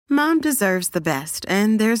Mom deserves the best,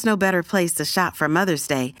 and there's no better place to shop for Mother's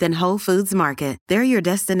Day than Whole Foods Market. They're your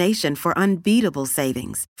destination for unbeatable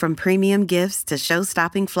savings, from premium gifts to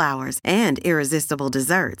show-stopping flowers and irresistible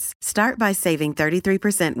desserts. Start by saving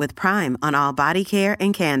 33% with Prime on all body care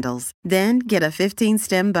and candles. Then get a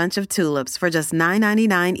 15-stem bunch of tulips for just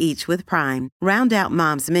 $9.99 each with Prime. Round out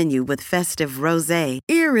Mom's menu with festive rosé,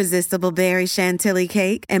 irresistible berry chantilly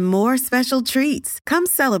cake, and more special treats. Come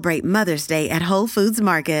celebrate Mother's Day at Whole Foods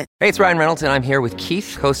Market. Hey, it's Ryan Reynolds, and I'm here with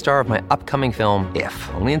Keith, co-star of my upcoming film, If,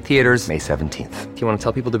 only in theaters May 17th. Do you want to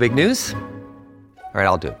tell people the big news? All right,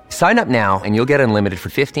 I'll do it. Sign up now and you'll get unlimited for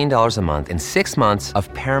 $15 a month and 6 months of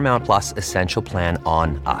Paramount Plus Essential Plan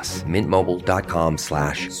on us.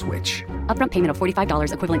 MintMobile.com/switch. Upfront payment of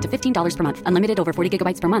 $45 equivalent to $15 per month. Unlimited over 40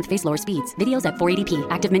 gigabytes per month. Face lower speeds. Videos at 480p.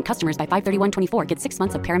 Active Mint customers by 531.24 get 6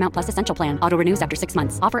 months of Paramount Plus Essential Plan. Auto renews after 6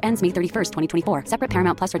 months. Offer ends May 31st, 2024. Separate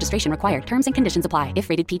Paramount Plus registration required. Terms and conditions apply if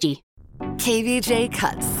rated PG. KVJ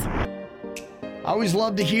Cuts. I always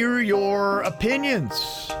love to hear your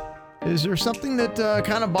opinions. Is there something that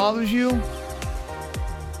kind of bothers you?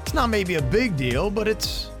 It's not maybe a big deal, but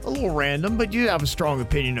it's a little random, but you have a strong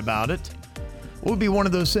opinion about it. What would be one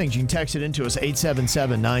of those things? You can text it into us,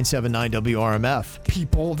 877-979-WRMF.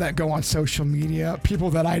 People that go on social media, people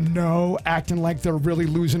that I know acting like they're really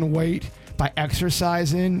losing weight by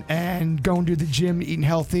exercising and going to the gym, eating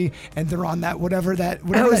healthy, and they're on that whatever that the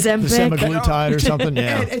semaglutide or something.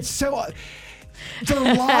 Yeah, it's so.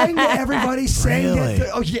 They're lying to everybody, saying really? that.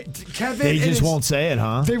 Oh yeah, Kevin. They just won't say it,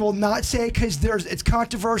 huh? They will not say it because it's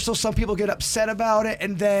controversial. Some people get upset about it,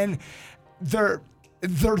 and then they're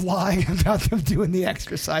lying about them doing the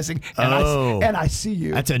exercising. And I see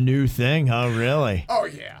you. That's a new thing, huh? Really? Oh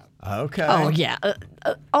yeah. Okay. Oh, yeah.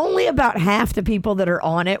 Only about half the people that are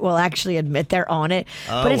on it will actually admit they're on it.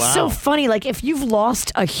 But it's so funny. Like, if you've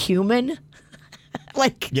lost a human,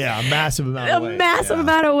 like... Yeah, a massive amount of weight. A massive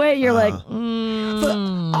amount of weight. You're like, But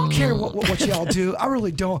I don't care what y'all do. I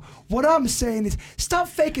really don't. What I'm saying is stop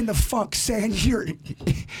faking the funk saying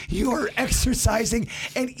you're exercising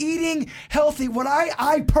and eating healthy when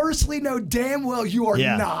I personally know damn well you are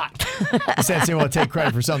not. Since they want to take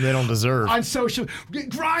credit for something they don't deserve. On social,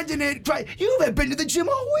 grinding it. You haven't been to the gym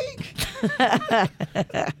all week.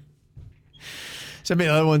 Some of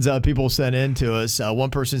the other ones people sent in to us.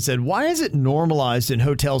 One person said, why is it normalized in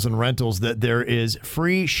hotels and rentals that there is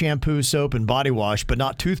free shampoo, soap, and body wash, but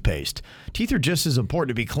not toothpaste? Teeth are just as important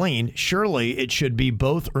to be clean. Surely it should be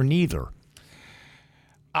both or neither.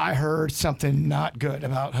 I heard something not good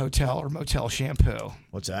about hotel or motel shampoo.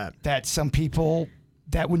 What's that? That some people,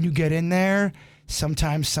 that when you get in there,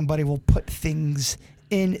 sometimes somebody will put things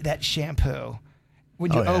in that shampoo.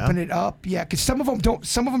 When you open it up, because some of them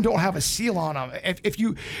don't have a seal on them. If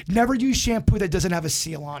you never use shampoo that doesn't have a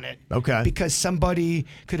seal on it, because somebody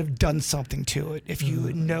could have done something to it. If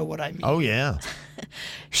you know what I mean. Oh yeah,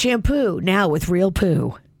 shampoo now with real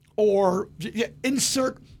poo, or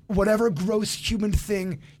insert whatever gross human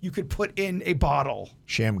thing you could put in a bottle.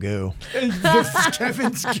 Shampoo.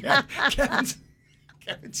 Kevin's what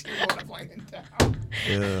I'm laying down.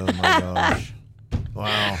 Oh my gosh.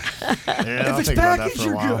 Wow. Yeah, if it's packaged,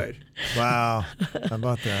 you're good. Wow. How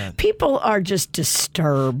about that? People are just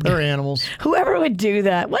disturbed. They're animals. Whoever would do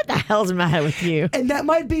that, what the hell's the matter with you? And that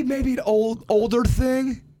might be maybe an older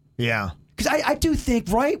thing. Yeah. Because I do think,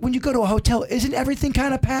 right, when you go to a hotel, isn't everything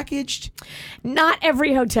kind of packaged? Not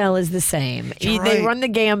every hotel is the same. They run the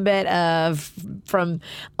gambit of from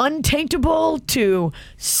untaintable to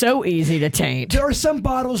so easy to taint. There are some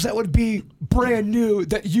bottles that would be brand new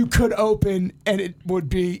that you could open and it would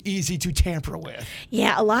be easy to tamper with.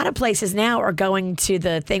 Yeah, a lot of places now are going to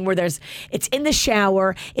the thing where it's in the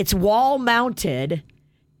shower, it's wall mounted.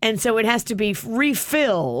 And so it has to be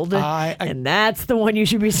refilled, and that's the one you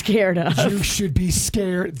should be scared of. You should be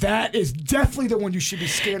scared. That is definitely the one you should be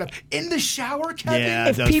scared of. In the shower, Kevin? Yeah,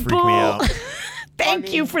 it does freak me out.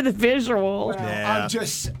 Thank you for the visual. Well, I'm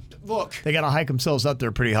just, look. They got to hike themselves up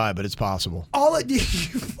there pretty high, but it's possible.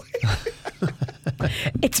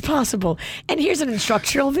 It's possible. And here's an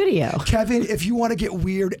instructional video. Kevin, if you want to get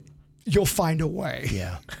weird, you'll find a way.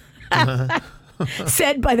 Yeah.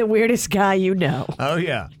 Said by the weirdest guy you know. Oh,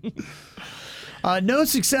 yeah. No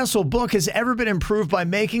successful book has ever been improved by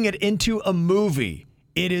making it into a movie.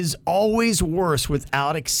 It is always worse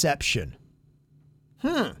without exception.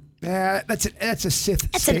 Yeah, that's a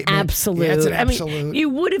Sith That's statement. an absolute. Yeah, it's an absolute. I mean, you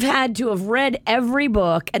would have had to have read every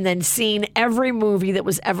book and then seen every movie that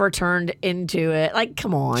was ever turned into it. Like,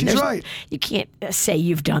 come on. She's right. You can't say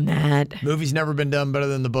you've done that. Movie's never been done better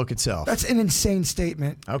than the book itself. That's an insane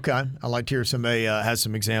statement. Okay. I'd like to hear somebody has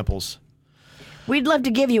some examples. We'd love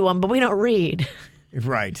to give you one, but we don't read.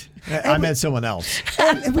 Right. I meant someone else.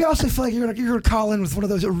 And we also feel like you're gonna call in with one of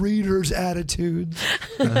those reader's attitudes.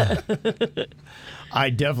 I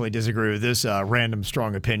definitely disagree with this random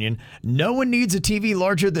strong opinion. No one needs a TV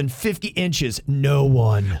larger than 50 inches. No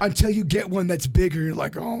one. Until you get one that's bigger, you're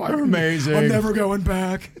like, oh my God. Amazing. I'm never going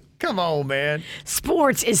back. Come on, man.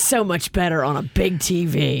 Sports is so much better on a big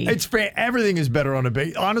TV. Everything is better on a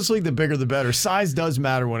big. Honestly, the bigger the better. Size does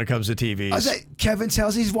matter when it comes to TVs. Kevin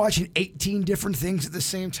tells he's watching 18 different things at the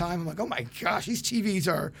same time. I'm like, oh my gosh, these TVs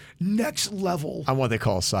are next level. I'm what they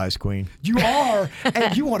call a size queen. You are,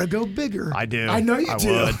 and you want to go bigger. I do. I know you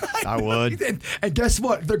do. I would. And guess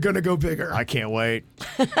what? They're going to go bigger. I can't wait.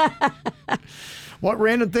 What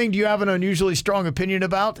random thing do you have an unusually strong opinion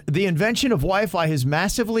about? The invention of Wi-Fi has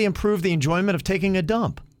massively improved the enjoyment of taking a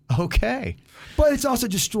dump. Okay. But it's also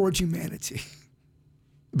destroyed humanity.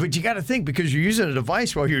 But you got to think, because you're using a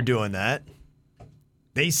device while you're doing that.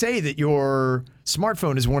 They say that your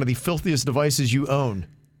smartphone is one of the filthiest devices you own.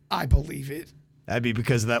 I believe it. That'd be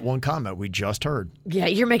because of that one comment we just heard. Yeah,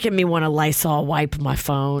 you're making me want to Lysol wipe my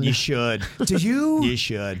phone. You should. Do you? You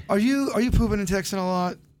should. Are you pooping and texting a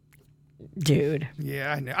lot? Dude.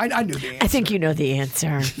 Yeah, I knew the answer. I think you know the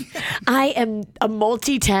answer. I am a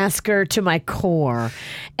multitasker to my core.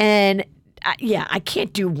 And I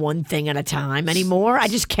can't do one thing at a time anymore. I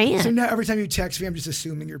just can't. So now every time you text me, I'm just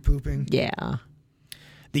assuming you're pooping. Yeah.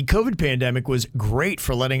 The COVID pandemic was great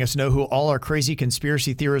for letting us know who all our crazy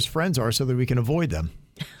conspiracy theorist friends are so that we can avoid them.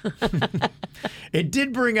 It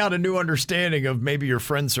did bring out a new understanding of maybe your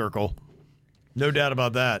friend circle. No doubt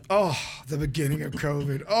about that. Oh, the beginning of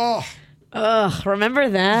COVID. Oh. Ugh, remember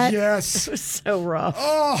that? Yes. It was so rough.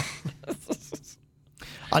 Oh.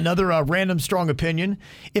 Another random strong opinion.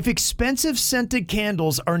 If expensive scented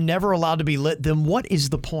candles are never allowed to be lit, then what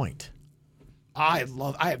is the point? I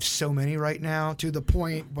have so many right now, to the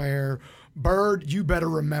point where, Bird, you better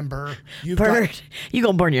remember. You gonna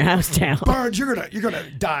burn your house down. Bird, you're gonna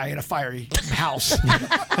die in a fiery house.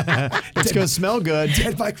 It's gonna smell good.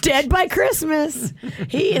 Dead by Christmas.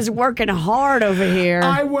 He is working hard over here.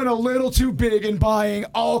 I went a little too big in buying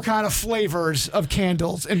all kind of flavors of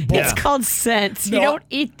candles and bulk. It's called scents. You don't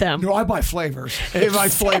eat them. No, I buy flavors. You buy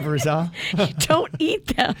flavors, huh? You don't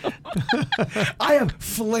eat them. I have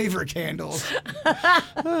flavor candles.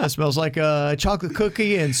 It smells like a chocolate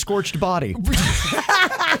cookie and scorched body.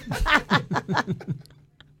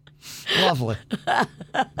 Lovely.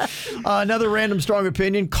 Another random strong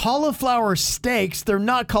opinion. Cauliflower steaks. They're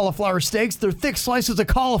not cauliflower steaks. They're thick slices of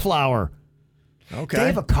cauliflower. Okay. They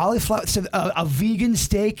have a cauliflower, a vegan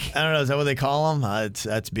steak. I don't know. Is that what they call them?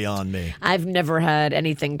 That's beyond me. I've never had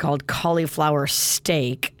anything called cauliflower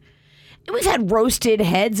steak. We've had roasted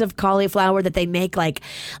heads of cauliflower that they make, like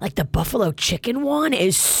the buffalo chicken one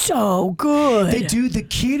is so good. They do. The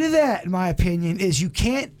key to that, in my opinion, is you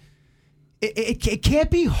can't. It can't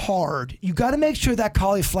be hard. You got to make sure that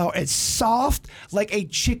cauliflower is soft, like a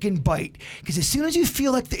chicken bite. Because as soon as you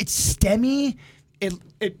feel like it's stemmy,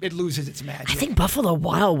 it loses its magic. I think Buffalo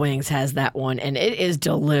Wild Wings has that one, and it is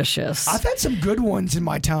delicious. I've had some good ones in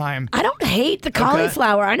my time. I don't hate the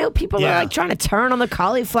cauliflower. I know people are trying to turn on the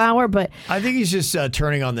cauliflower, but I think he's just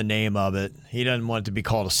turning on the name of it. He doesn't want it to be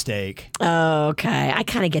called a steak. Oh, okay. I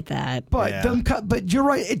kind of get that. But you're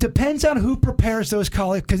right. It depends on who prepares those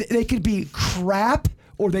cauliflower, because they could be crap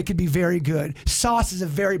or they could be very good. Sauce is a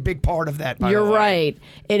very big part of that. You're right.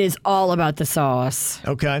 It is all about the sauce.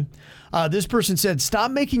 Okay. This person said,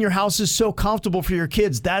 stop making your houses so comfortable for your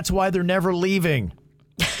kids. That's why they're never leaving.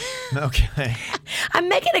 Okay. I'm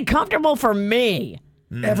making it comfortable for me.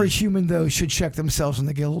 Every human, though, should check themselves when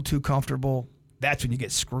they get a little too comfortable. That's when you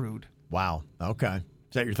get screwed. Wow. Okay.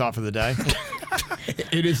 Is that your thought for the day?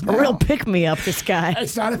 It is now. A real pick-me-up, this guy.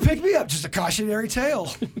 It's not a pick-me-up, just a cautionary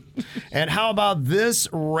tale. And how about this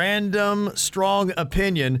random strong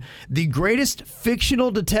opinion? The greatest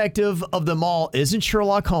fictional detective of them all isn't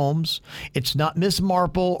Sherlock Holmes. It's not Miss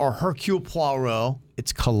Marple or Hercule Poirot.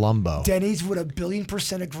 It's Columbo. Denny's would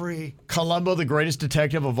 1,000,000,000% agree. Columbo, the greatest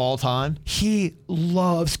detective of all time? He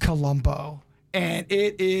loves Columbo. And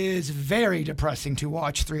it is very depressing to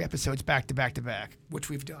watch 3 episodes back to back to back, which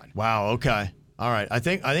we've done. Wow, okay. All right. I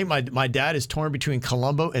think my dad is torn between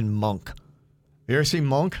Columbo and Monk. You ever seen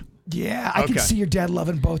Monk? Yeah, I can see your dad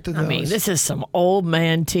loving both of those. I mean, this is some old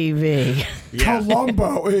man TV. Yeah.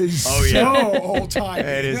 Columbo is so old time.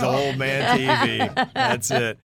 It is old man TV. That's it.